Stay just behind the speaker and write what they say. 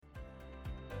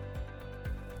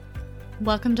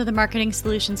Welcome to the Marketing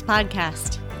Solutions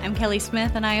Podcast. I'm Kelly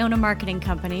Smith, and I own a marketing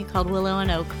company called Willow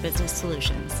and Oak Business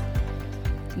Solutions.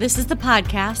 This is the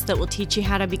podcast that will teach you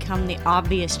how to become the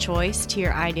obvious choice to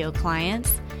your ideal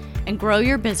clients and grow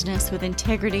your business with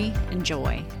integrity and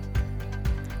joy.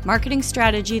 Marketing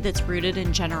strategy that's rooted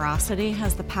in generosity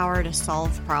has the power to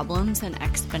solve problems and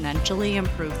exponentially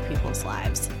improve people's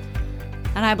lives.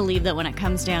 And I believe that when it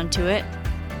comes down to it,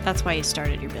 that's why you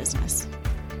started your business.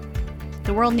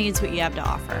 The world needs what you have to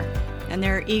offer, and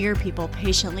there are eager people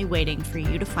patiently waiting for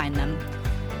you to find them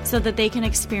so that they can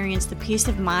experience the peace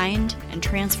of mind and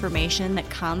transformation that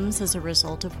comes as a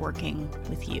result of working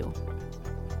with you.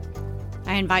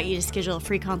 I invite you to schedule a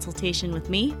free consultation with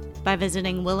me by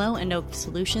visiting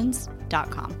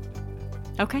willowandoaksolutions.com.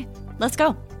 Okay, let's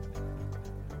go.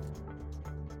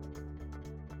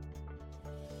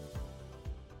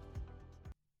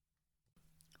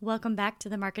 Welcome back to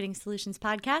the Marketing Solutions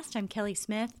Podcast. I'm Kelly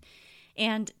Smith,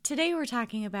 and today we're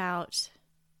talking about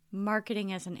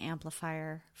marketing as an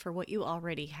amplifier for what you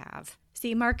already have.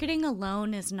 See, marketing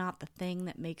alone is not the thing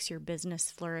that makes your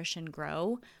business flourish and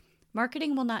grow.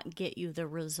 Marketing will not get you the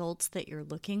results that you're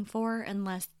looking for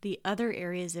unless the other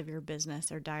areas of your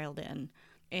business are dialed in.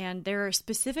 And there are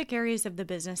specific areas of the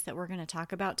business that we're going to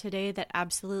talk about today that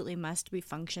absolutely must be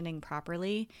functioning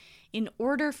properly in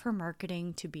order for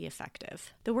marketing to be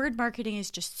effective. The word marketing is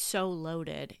just so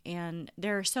loaded, and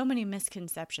there are so many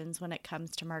misconceptions when it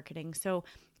comes to marketing. So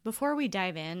before we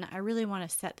dive in, I really want to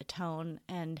set the tone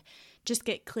and just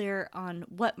get clear on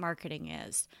what marketing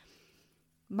is.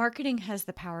 Marketing has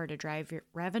the power to drive your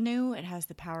revenue. It has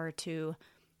the power to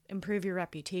improve your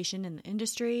reputation in the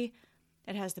industry.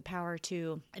 It has the power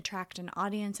to attract an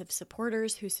audience of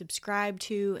supporters who subscribe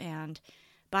to and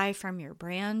buy from your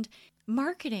brand.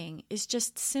 Marketing is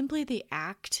just simply the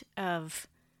act of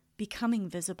becoming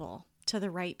visible to the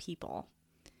right people.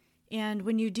 And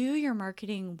when you do your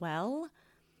marketing well,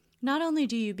 not only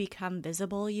do you become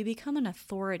visible, you become an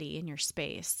authority in your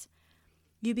space.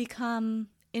 You become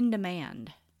in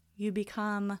demand. You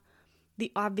become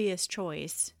the obvious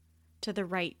choice to the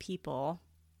right people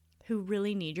who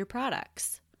really need your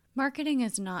products. Marketing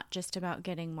is not just about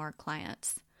getting more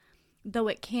clients, though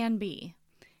it can be.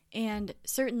 And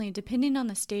certainly, depending on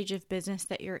the stage of business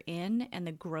that you're in and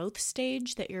the growth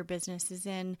stage that your business is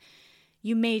in,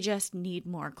 you may just need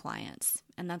more clients.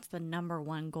 And that's the number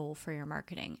one goal for your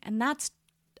marketing. And that's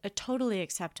a totally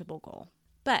acceptable goal.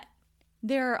 But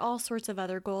there are all sorts of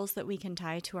other goals that we can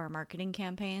tie to our marketing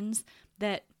campaigns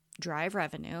that drive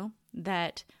revenue,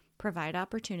 that provide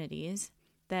opportunities,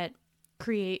 that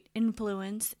create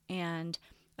influence and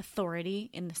authority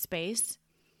in the space.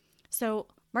 So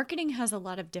marketing has a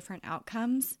lot of different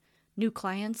outcomes. New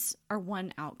clients are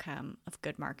one outcome of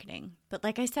good marketing. But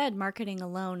like I said, marketing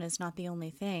alone is not the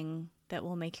only thing that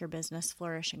will make your business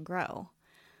flourish and grow.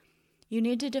 You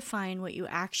need to define what you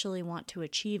actually want to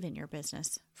achieve in your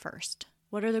business first.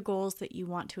 What are the goals that you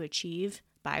want to achieve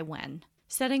by when?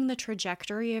 Setting the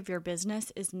trajectory of your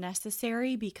business is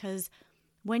necessary because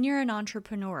when you're an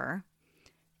entrepreneur,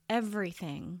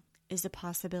 everything is a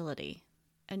possibility,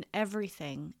 and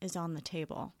everything is on the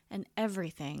table, and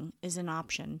everything is an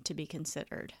option to be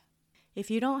considered. If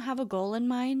you don't have a goal in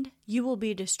mind, you will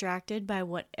be distracted by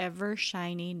whatever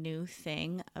shiny new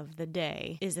thing of the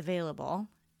day is available,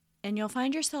 and you'll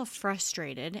find yourself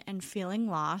frustrated and feeling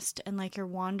lost and like you're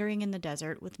wandering in the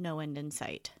desert with no end in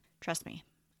sight. Trust me,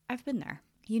 I've been there.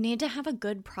 You need to have a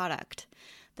good product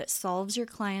that solves your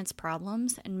clients'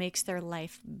 problems and makes their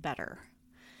life better.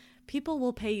 People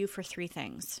will pay you for three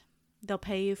things. They'll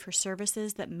pay you for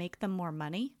services that make them more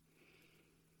money.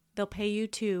 They'll pay you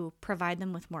to provide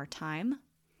them with more time.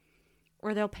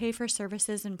 Or they'll pay for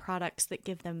services and products that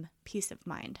give them peace of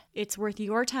mind. It's worth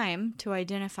your time to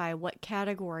identify what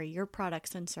category your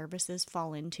products and services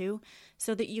fall into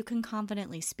so that you can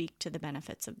confidently speak to the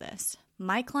benefits of this.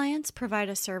 My clients provide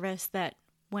a service that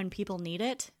when people need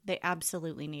it, they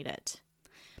absolutely need it.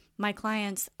 My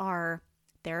clients are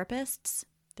therapists,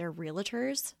 they're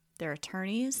realtors, they're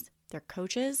attorneys, they're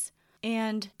coaches,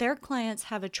 and their clients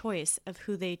have a choice of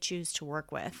who they choose to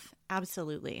work with.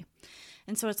 Absolutely.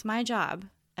 And so it's my job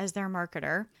as their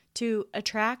marketer to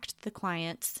attract the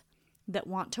clients that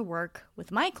want to work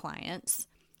with my clients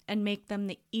and make them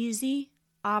the easy,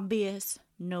 obvious,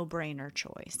 no-brainer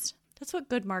choice. That's what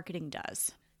good marketing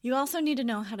does. You also need to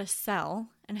know how to sell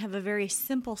and have a very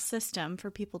simple system for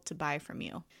people to buy from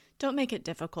you. Don't make it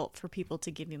difficult for people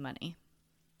to give you money.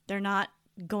 They're not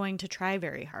going to try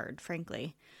very hard,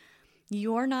 frankly.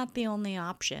 You're not the only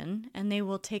option, and they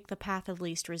will take the path of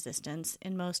least resistance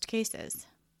in most cases.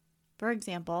 For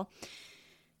example,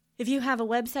 if you have a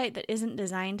website that isn't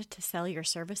designed to sell your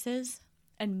services,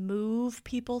 and move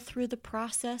people through the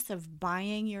process of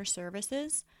buying your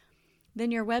services, then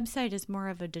your website is more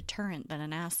of a deterrent than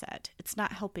an asset. It's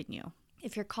not helping you.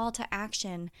 If your call to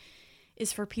action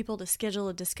is for people to schedule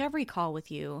a discovery call with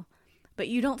you, but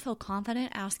you don't feel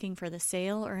confident asking for the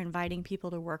sale or inviting people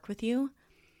to work with you,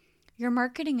 your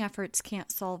marketing efforts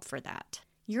can't solve for that.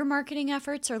 Your marketing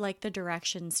efforts are like the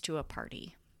directions to a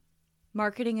party.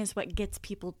 Marketing is what gets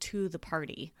people to the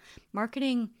party.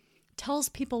 Marketing tells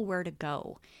people where to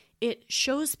go. It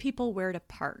shows people where to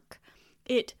park.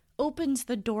 It opens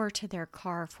the door to their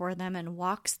car for them and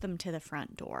walks them to the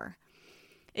front door.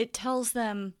 It tells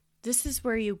them, this is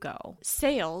where you go.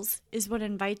 Sales is what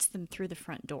invites them through the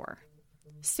front door.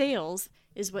 Sales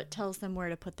is what tells them where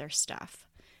to put their stuff.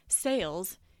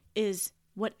 Sales is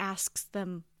what asks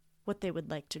them what they would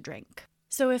like to drink.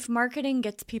 So if marketing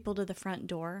gets people to the front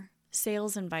door,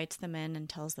 sales invites them in and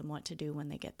tells them what to do when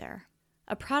they get there.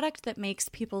 A product that makes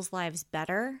people's lives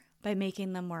better by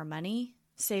making them more money,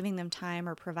 saving them time,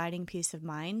 or providing peace of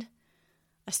mind.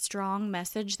 A strong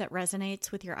message that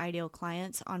resonates with your ideal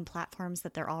clients on platforms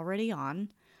that they're already on,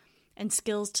 and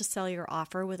skills to sell your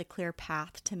offer with a clear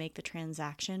path to make the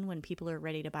transaction when people are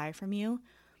ready to buy from you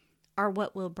are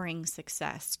what will bring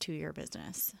success to your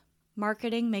business.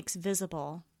 Marketing makes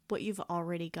visible what you've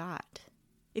already got.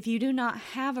 If you do not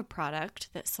have a product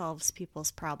that solves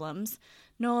people's problems,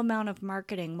 no amount of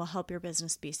marketing will help your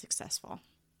business be successful.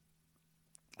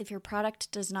 If your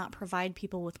product does not provide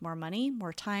people with more money,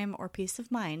 more time, or peace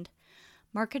of mind,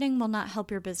 marketing will not help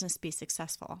your business be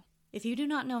successful. If you do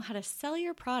not know how to sell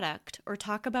your product or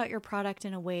talk about your product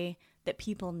in a way that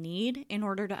people need in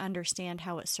order to understand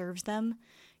how it serves them,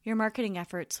 your marketing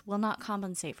efforts will not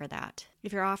compensate for that.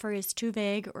 If your offer is too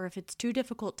vague or if it's too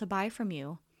difficult to buy from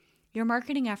you, your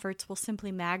marketing efforts will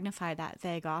simply magnify that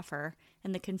vague offer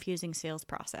and the confusing sales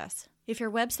process. If your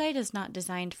website is not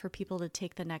designed for people to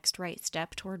take the next right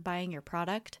step toward buying your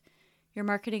product, your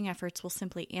marketing efforts will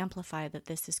simply amplify that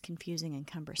this is confusing and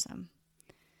cumbersome.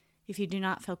 If you do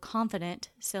not feel confident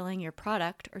selling your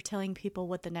product or telling people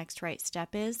what the next right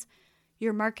step is,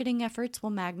 your marketing efforts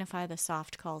will magnify the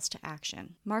soft calls to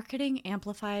action. Marketing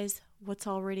amplifies what's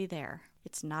already there.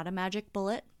 It's not a magic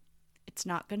bullet. It's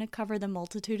not going to cover the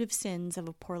multitude of sins of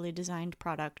a poorly designed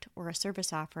product or a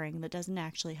service offering that doesn't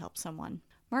actually help someone.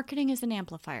 Marketing is an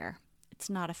amplifier. It's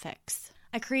not a fix.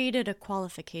 I created a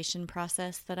qualification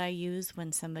process that I use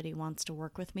when somebody wants to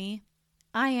work with me.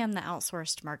 I am the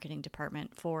outsourced marketing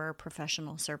department for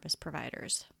professional service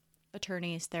providers,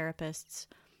 attorneys, therapists,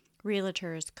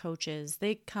 realtors, coaches.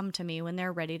 They come to me when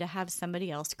they're ready to have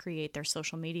somebody else create their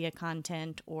social media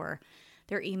content or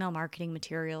their email marketing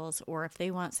materials, or if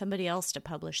they want somebody else to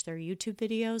publish their YouTube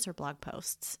videos or blog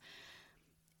posts.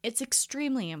 It's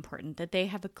extremely important that they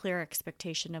have a clear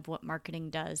expectation of what marketing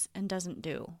does and doesn't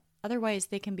do. Otherwise,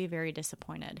 they can be very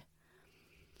disappointed.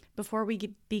 Before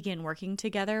we begin working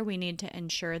together, we need to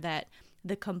ensure that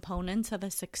the components of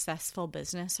a successful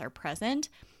business are present,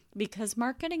 because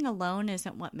marketing alone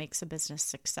isn't what makes a business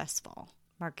successful.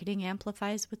 Marketing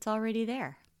amplifies what's already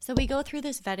there. So we go through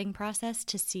this vetting process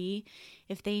to see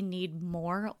if they need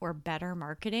more or better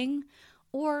marketing,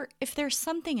 or if there's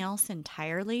something else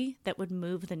entirely that would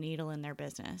move the needle in their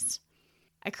business.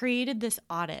 I created this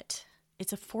audit.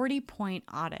 It's a 40-point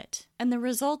audit, and the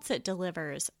results it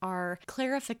delivers are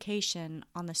clarification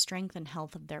on the strength and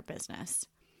health of their business.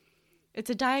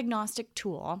 It's a diagnostic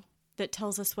tool that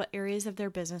tells us what areas of their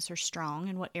business are strong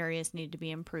and what areas need to be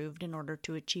improved in order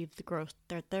to achieve the growth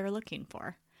that they're looking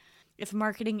for. If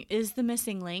marketing is the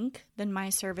missing link, then my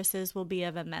services will be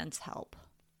of immense help.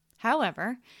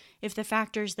 However, if the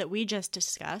factors that we just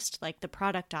discussed, like the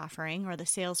product offering or the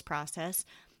sales process,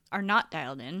 are not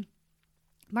dialed in,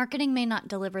 marketing may not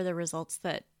deliver the results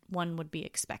that one would be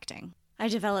expecting. I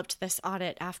developed this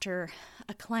audit after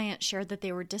a client shared that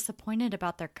they were disappointed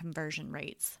about their conversion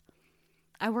rates.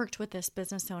 I worked with this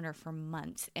business owner for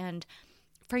months, and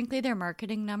frankly, their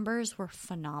marketing numbers were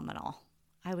phenomenal.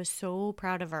 I was so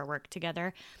proud of our work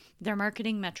together. Their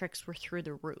marketing metrics were through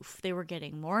the roof. They were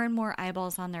getting more and more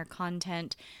eyeballs on their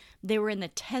content. They were in the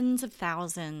tens of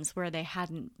thousands where they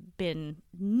hadn't been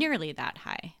nearly that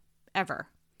high, ever.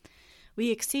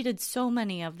 We exceeded so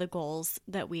many of the goals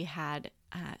that we had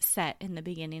set in the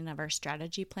beginning of our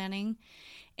strategy planning,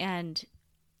 and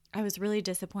I was really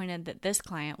disappointed that this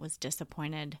client was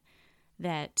disappointed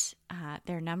that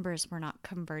their numbers were not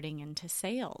converting into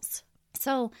sales.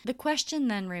 So the question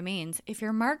then remains, if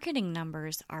your marketing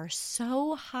numbers are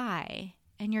so high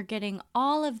and you're getting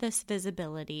all of this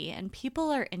visibility and people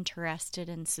are interested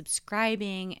in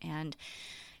subscribing and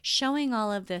showing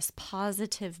all of this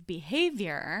positive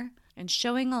behavior and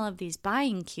showing all of these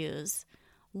buying cues,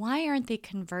 why aren't they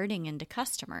converting into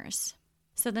customers?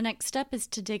 So the next step is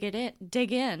to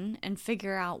dig in and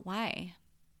figure out why.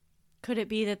 Could it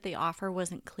be that the offer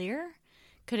wasn't clear?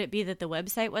 Could it be that the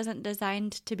website wasn't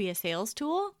designed to be a sales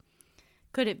tool?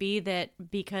 Could it be that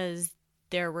because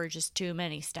there were just too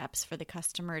many steps for the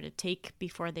customer to take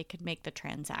before they could make the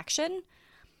transaction?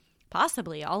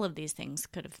 Possibly all of these things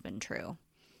could have been true.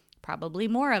 Probably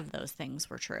more of those things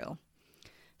were true.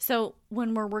 So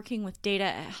when we're working with data,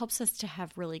 it helps us to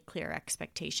have really clear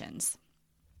expectations.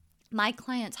 My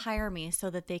clients hire me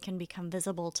so that they can become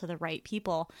visible to the right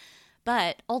people,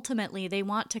 but ultimately they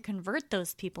want to convert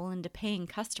those people into paying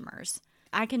customers.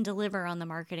 I can deliver on the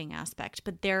marketing aspect,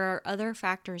 but there are other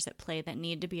factors at play that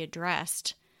need to be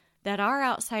addressed that are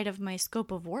outside of my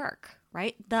scope of work,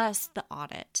 right? Thus, the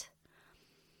audit.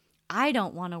 I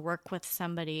don't want to work with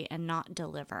somebody and not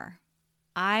deliver.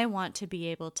 I want to be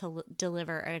able to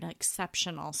deliver an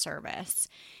exceptional service,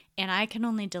 and I can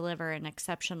only deliver an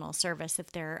exceptional service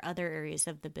if there are other areas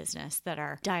of the business that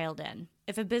are dialed in.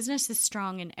 If a business is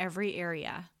strong in every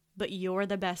area, but you're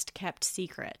the best kept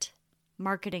secret,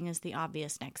 marketing is the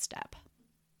obvious next step.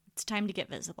 It's time to get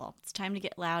visible. It's time to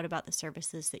get loud about the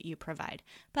services that you provide.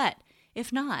 But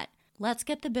if not, let's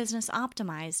get the business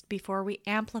optimized before we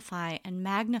amplify and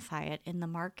magnify it in the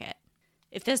market.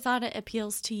 If this audit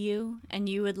appeals to you and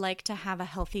you would like to have a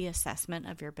healthy assessment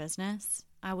of your business,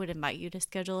 I would invite you to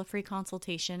schedule a free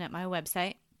consultation at my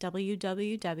website,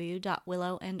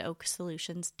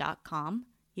 www.willowandoaksolutions.com.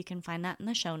 You can find that in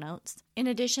the show notes. In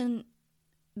addition,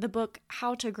 the book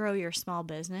How to Grow Your Small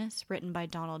Business, written by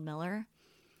Donald Miller,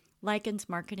 likens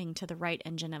marketing to the right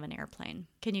engine of an airplane.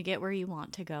 Can you get where you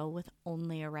want to go with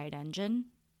only a right engine?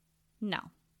 No.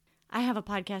 I have a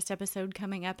podcast episode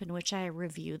coming up in which I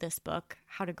review this book,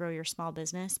 How to Grow Your Small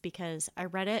Business, because I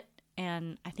read it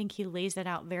and I think he lays it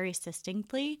out very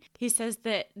succinctly. He says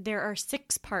that there are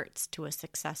 6 parts to a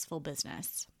successful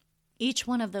business. Each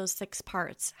one of those 6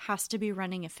 parts has to be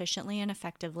running efficiently and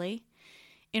effectively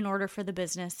in order for the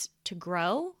business to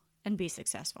grow and be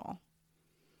successful.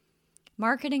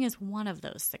 Marketing is one of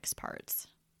those 6 parts.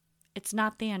 It's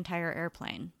not the entire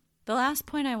airplane. The last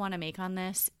point I want to make on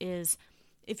this is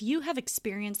if you have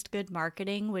experienced good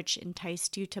marketing which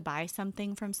enticed you to buy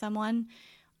something from someone,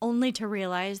 only to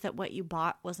realize that what you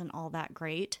bought wasn't all that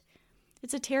great,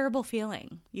 it's a terrible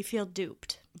feeling. You feel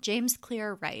duped. James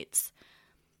Clear writes,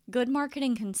 "Good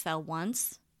marketing can sell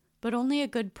once, but only a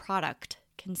good product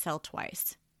can sell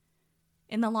twice.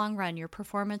 In the long run, your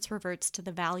performance reverts to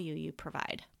the value you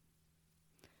provide."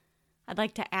 I'd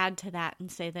like to add to that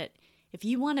and say that if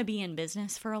you want to be in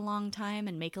business for a long time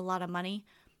and make a lot of money,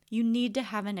 you need to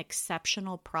have an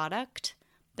exceptional product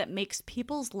that makes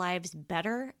people's lives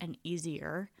better and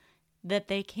easier that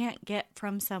they can't get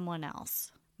from someone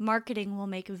else. Marketing will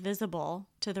make visible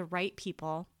to the right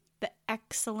people the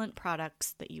excellent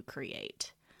products that you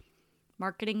create.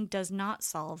 Marketing does not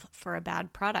solve for a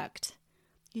bad product.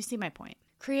 You see my point.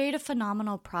 Create a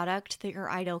phenomenal product that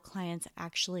your ideal clients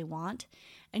actually want,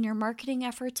 and your marketing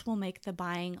efforts will make the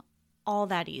buying all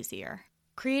that easier.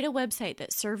 Create a website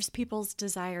that serves people's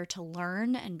desire to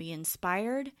learn and be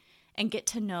inspired and get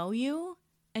to know you,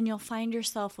 and you'll find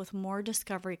yourself with more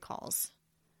discovery calls.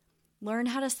 Learn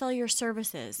how to sell your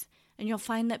services, and you'll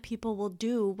find that people will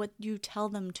do what you tell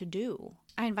them to do.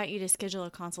 I invite you to schedule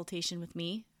a consultation with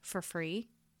me for free.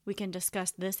 We can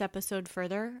discuss this episode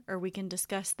further, or we can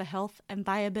discuss the health and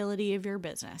viability of your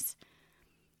business.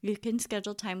 You can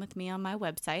schedule time with me on my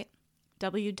website,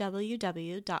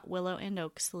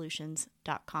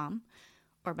 www.willowandoaksolutions.com,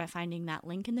 or by finding that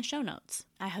link in the show notes.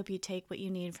 I hope you take what you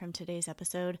need from today's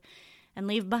episode and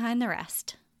leave behind the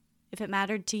rest. If it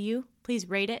mattered to you, please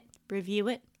rate it, review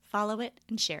it, follow it,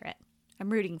 and share it. I'm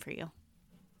rooting for you.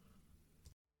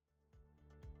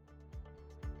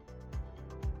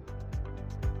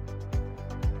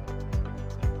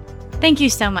 Thank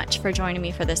you so much for joining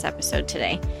me for this episode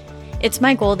today. It's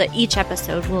my goal that each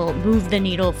episode will move the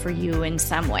needle for you in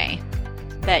some way,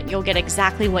 that you'll get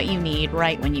exactly what you need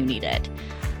right when you need it.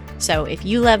 So if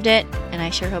you loved it, and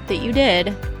I sure hope that you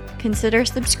did, consider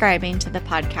subscribing to the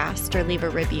podcast or leave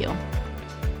a review.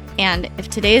 And if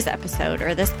today's episode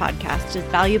or this podcast is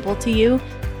valuable to you,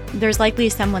 there's likely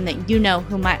someone that you know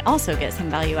who might also get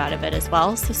some value out of it as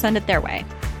well, so send it their way.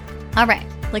 All right,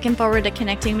 looking forward to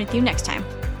connecting with you next time.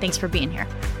 Thanks for being here.